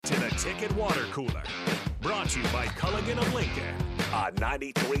Ticket Water Cooler. Brought to you by Culligan of Lincoln on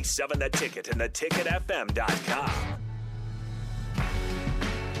 93.7 The Ticket and theticketfm.com.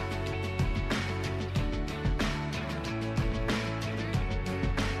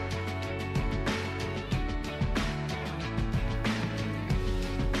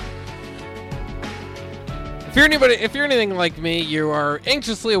 If you're anything like me, you are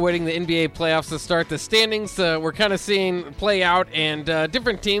anxiously awaiting the NBA playoffs to start. The standings we're kind of seeing play out, and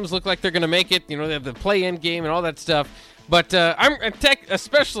different teams look like they're going to make it. You know, they have the play-in game and all that stuff. But I'm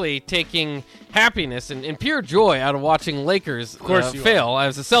especially taking happiness and pure joy out of watching Lakers fail.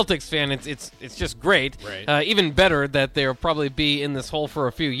 As a Celtics fan, it's just great. Right. Even better that they'll probably be in this hole for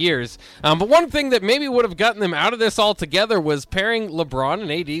a few years. But one thing that maybe would have gotten them out of this altogether was pairing LeBron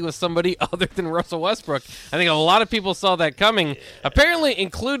and AD with somebody other than Russell Westbrook. I think a lot of people saw that coming, apparently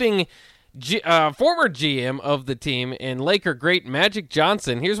including former GM of the team and Laker great Magic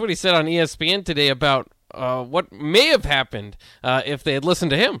Johnson. Here's what he said on ESPN today about what may have happened if they had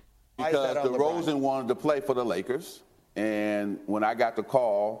listened to him. Because DeRozan wanted to play for the Lakers, and when I got the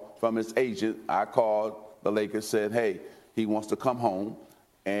call from his agent, I called the Lakers, said, hey, he wants to come home,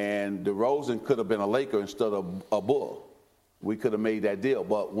 and DeRozan could have been a Laker instead of a Bull. We could have made that deal.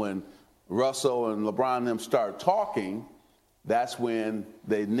 But when Russell and LeBron and them started talking, that's when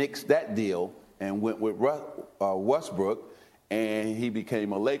they nixed that deal and went with Westbrook, and he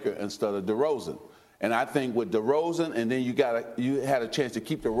became a Laker instead of DeRozan. And I think with DeRozan, and then you had a chance to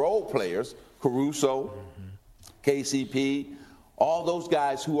keep the role players, Caruso, KCP, all those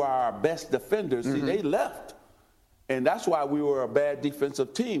guys who are our best defenders, see, they left. And that's why we were a bad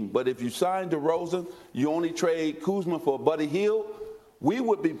defensive team. But if you signed DeRozan, you only trade Kuzma for Buddy Hield, we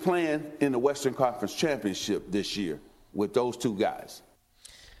would be playing in the Western Conference Championship this year with those two guys.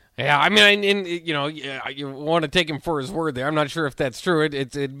 Yeah, I mean, you want to take him for his word there. I'm not sure if that's true.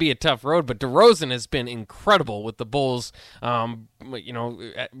 It'd be a tough road, but DeRozan has been incredible with the Bulls.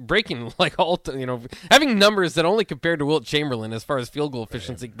 Breaking having numbers that only compared to Wilt Chamberlain as far as field goal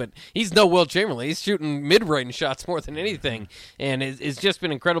efficiency. But he's no Wilt Chamberlain. He's shooting mid-range shots more than anything, and it's just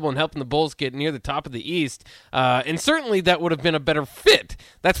been incredible in helping the Bulls get near the top of the East. And certainly that would have been a better fit.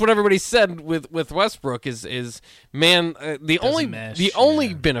 That's what everybody said with Westbrook is the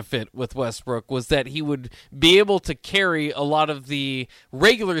only benefit with Westbrook was that he would be able to carry a lot of the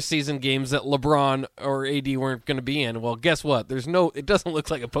regular season games that LeBron or AD weren't going to be in. Well, guess what? It doesn't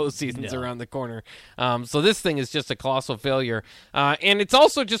look like a postseason's around the corner. So this thing is just a colossal failure. And it's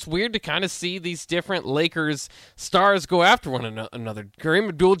also just weird to kind of see these different Lakers stars go after one another. Kareem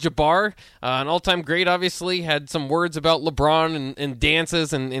Abdul-Jabbar, an all-time great, obviously, had some words about LeBron and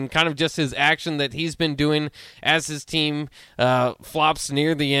dances and kind of just his action that he's been doing as his team flops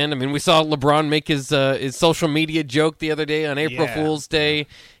near the end. I mean, we saw LeBron make his social media joke the other day on April Fool's Day.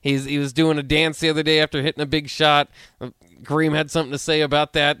 He was doing a dance the other day after hitting a big shot. Kareem had something to say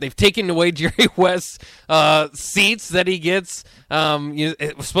about that. They've taken away Jerry West's seats that he gets.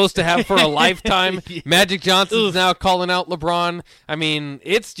 It was supposed to have for a lifetime. Magic Johnson's now calling out LeBron. I mean,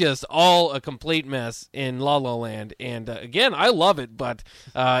 it's just all a complete mess in La La Land. And again, I love it, but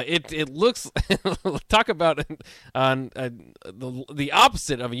it looks talk about the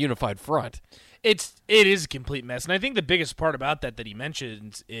opposite of a unified front. It is a complete mess, and I think the biggest part about that he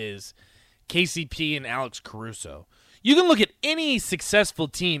mentions is KCP and Alex Caruso. You can look at any successful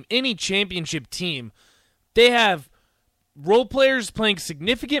team, any championship team. They have role players playing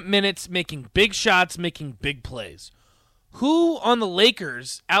significant minutes, making big shots, making big plays. Who on the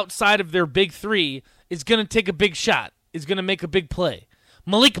Lakers, outside of their big three, is going to take a big shot, is going to make a big play?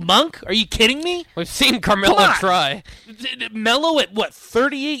 Malik Monk? Are you kidding me? We've seen Carmelo try. Melo at,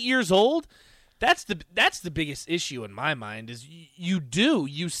 38 years old? That's the biggest issue in my mind is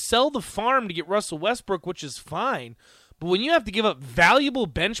you sell the farm to get Russell Westbrook, which is fine, but when you have to give up valuable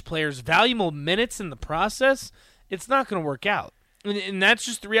bench players, valuable minutes in the process, it's not going to work out. And that's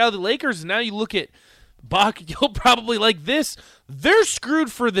just the reality of the Lakers. And now you look at Bach, you'll probably like this. They're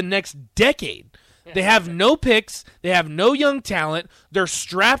screwed for the next decade. They have no picks. They have no young talent. They're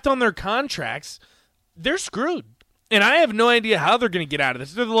strapped on their contracts. They're screwed. And I have no idea how they're going to get out of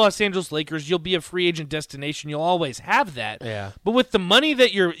this. They're the Los Angeles Lakers. You'll be a free agent destination. You'll always have that. Yeah. But with the money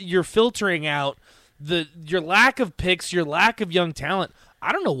that you're filtering out, your lack of picks, your lack of young talent,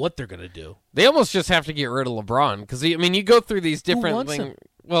 I don't know what they're going to do. They almost just have to get rid of LeBron because you go through these different things.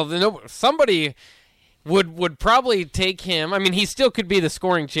 Well, somebody would probably take him. I mean, he still could be the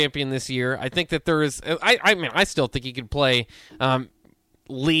scoring champion this year. I think that there is. I still think he could play.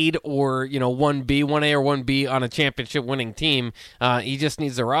 lead or 1B, 1A or 1B on a championship winning team. He just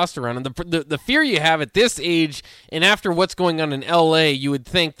needs the roster around. And the fear you have at this age and after what's going on in LA, you would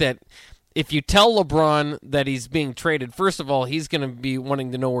think that if you tell LeBron that he's being traded, first of all, he's going to be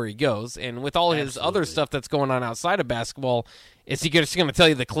wanting to know where he goes. And with all his other stuff that's going on outside of basketball, is he just going to tell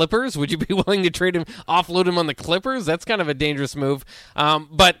you the Clippers? Would you be willing to trade him, offload him on the Clippers? That's kind of a dangerous move.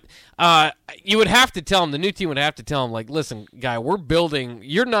 But you would have to tell him, the new team would have to tell him, like, listen, guy, we're building.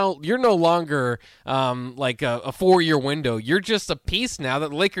 You're no longer like a 4-year window. You're just a piece now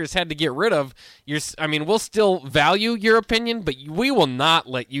that the Lakers had to get rid of. We'll still value your opinion, but we will not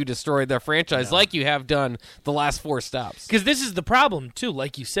let you destroy their franchise like you have done the last 4 stops. Because this is the problem, too,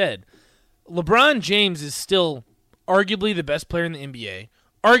 like you said. LeBron James is still arguably the best player in the NBA,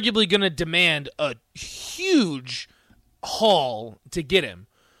 arguably going to demand a huge haul to get him.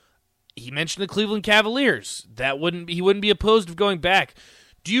 He mentioned the Cleveland Cavaliers. He wouldn't be opposed to going back.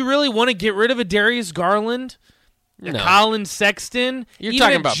 Do you really want to get rid of a Darius Garland, a Colin Sexton, You're even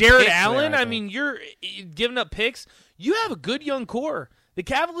talking a about Jared picks Allen? there, I mean, you're giving up picks. You have a good young core. The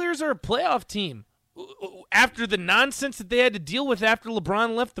Cavaliers are a playoff team. After the nonsense that they had to deal with after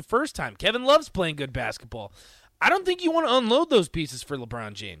LeBron left the first time. Kevin Love's playing good basketball. I don't think you want to unload those pieces for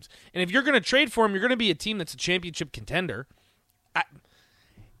LeBron James. And if you're going to trade for him, you're going to be a team that's a championship contender.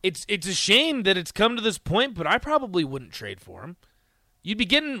 It's a shame that it's come to this point, but I probably wouldn't trade for him. You'd be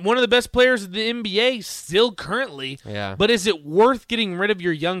getting one of the best players in the NBA still currently. Yeah. But is it worth getting rid of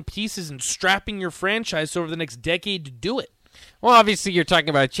your young pieces and strapping your franchise over the next decade to do it? Well, obviously, you're talking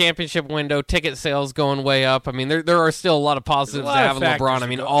about a championship window, ticket sales going way up. I mean, there are still a lot of positives to having LeBron. I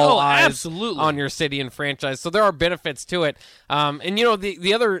mean, all eyes absolutely on your city and franchise. So there are benefits to it.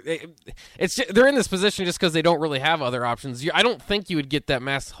 The other, they're in this position just because they don't really have other options. I don't think you would get that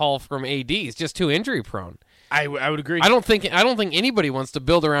mass haul from AD. It's just too injury prone. I would agree. I don't think anybody wants to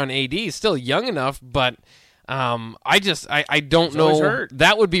build around AD. He's still young enough, but. I don't know.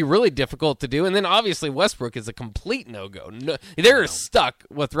 That would be really difficult to do. And then obviously Westbrook is a complete no-go. They're stuck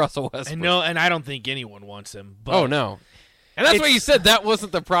with Russell Westbrook. And I don't think anyone wants him. But oh, no. And that's why you said that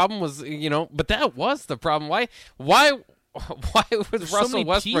wasn't the problem, but that was the problem. Why would Russell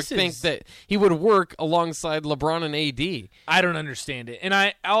Westbrook think that he would work alongside LeBron and AD? I don't understand it. And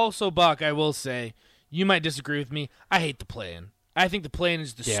I also, Buck, I will say, you might disagree with me. I hate the play-in. I think the play-in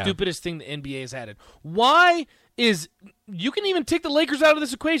is the stupidest thing the NBA has added. You can even take the Lakers out of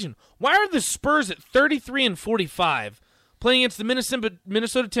this equation. Why are the Spurs at 33-45 playing against the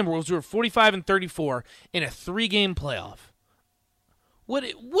Minnesota Timberwolves, who are 45-34 in a 3-game playoff?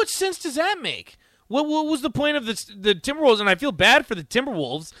 What sense does that make? What was the point of the Timberwolves? And I feel bad for the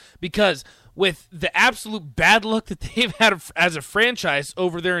Timberwolves because with the absolute bad luck that they've had as a franchise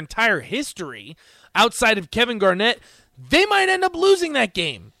over their entire history, outside of Kevin Garnett, they might end up losing that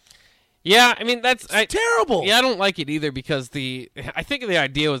game. Yeah, I mean, that's terrible. Yeah, I don't like it either because I think the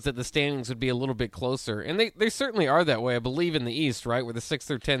idea was that the standings would be a little bit closer, and they certainly are that way. I believe in the East, right, where the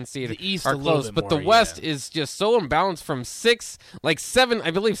 6th or 10th seed the East are close, but the West is just so imbalanced from 7. I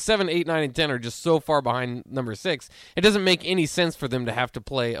believe 7, 8, 9, and 10 are just so far behind number 6. It doesn't make any sense for them to have to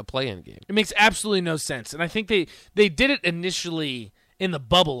play a play-in game. It makes absolutely no sense, and I think they did it initially in the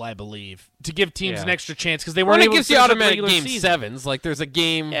bubble, I believe, to give teams an extra chance because they weren't able to. It gives you automatic game sevens, like there's a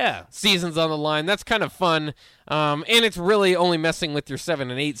game seasons on the line. That's kind of fun, and it's really only messing with your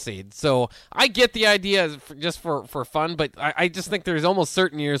 7 and 8 seed. So I get the idea just for fun, but I just think there's almost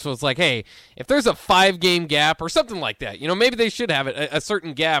certain years where it's like, hey, if there's a 5-game gap or something like that, maybe they should have it a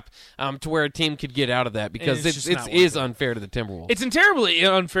certain gap to where a team could get out of that because it is unfair to the Timberwolves. It's terribly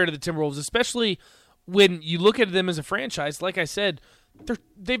unfair to the Timberwolves, especially when you look at them as a franchise. Like I said,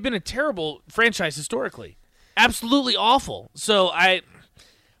 they've been a terrible franchise historically, absolutely awful. So I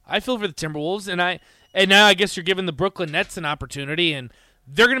feel for the Timberwolves, and now I guess you're giving the Brooklyn Nets an opportunity, and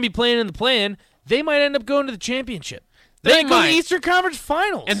they're going to be playing in the play-in. They might end up going to the championship. They go to the Eastern Conference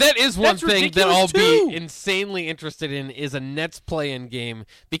Finals. And that is one thing that I'll be insanely interested in is a Nets play-in game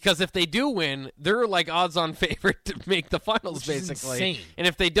because if they do win, they're like odds-on favorite to make the finals, basically. And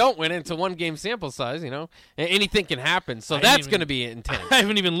if they don't win, it's a 1-game sample size, anything can happen. So that's going to be intense. I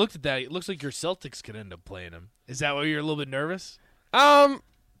haven't even looked at that. It looks like your Celtics could end up playing them. Is that why you're a little bit nervous? Not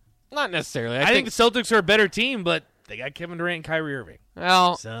necessarily. I think the Celtics are a better team, but they got Kevin Durant and Kyrie Irving.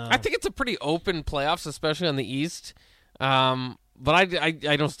 Well, I think it's a pretty open playoffs, especially on the East. But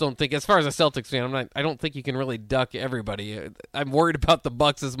I just don't think, as far as a Celtics fan, I don't think you can really duck everybody. I'm worried about the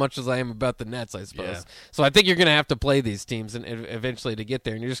Bucks as much as I am about the Nets, I suppose. Yeah. So I think you're going to have to play these teams and eventually to get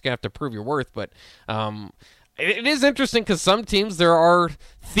there, and you're just going to have to prove your worth. But It is interesting because some teams, there are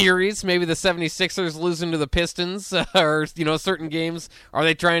theories. Maybe the 76ers losing to the Pistons or, certain games. Are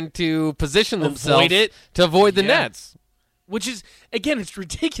they trying to position themselves to avoid the Nets? Which is, again, it's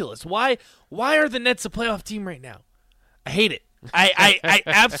ridiculous. Why are the Nets a playoff team right now? I hate it. I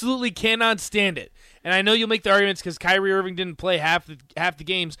absolutely cannot stand it. And I know you'll make the arguments because Kyrie Irving didn't play half the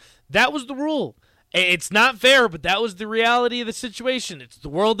games. That was the rule. It's not fair, but that was the reality of the situation. It's the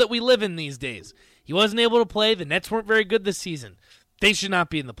world that we live in these days. He wasn't able to play. The Nets weren't very good this season. They should not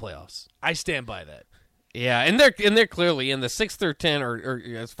be in the playoffs. I stand by that. Yeah, and they're clearly in the 6th through 10, or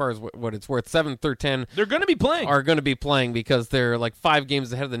as far as what it's worth, 7th through 10. They're going to be playing. Are going to be playing because they're like 5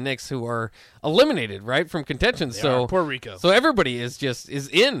 games ahead of the Knicks, who are eliminated from contention. So Puerto Rico. So everybody is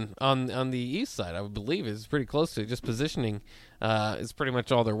in on the east side. I would believe is pretty close to just positioning. Is pretty much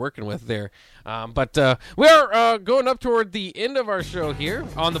all they're working with there. But we are going up toward the end of our show here.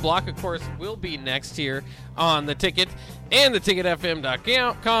 On the Block, of course, will be next here on the Ticket and the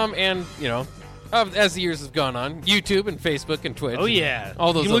TicketFM.com, and as the years have gone on, YouTube and Facebook and Twitch. Oh, yeah.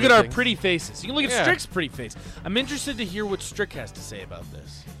 All those. You can look other at things. our pretty faces. You can look at Strick's pretty face. I'm interested to hear what Strick has to say about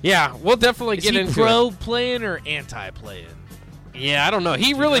this. Yeah, we'll definitely get into it. Is he pro-playing or anti-playing? Yeah, I don't know.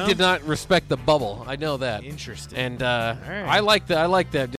 He really did not respect the bubble. I know that. Interesting. And right. I like that.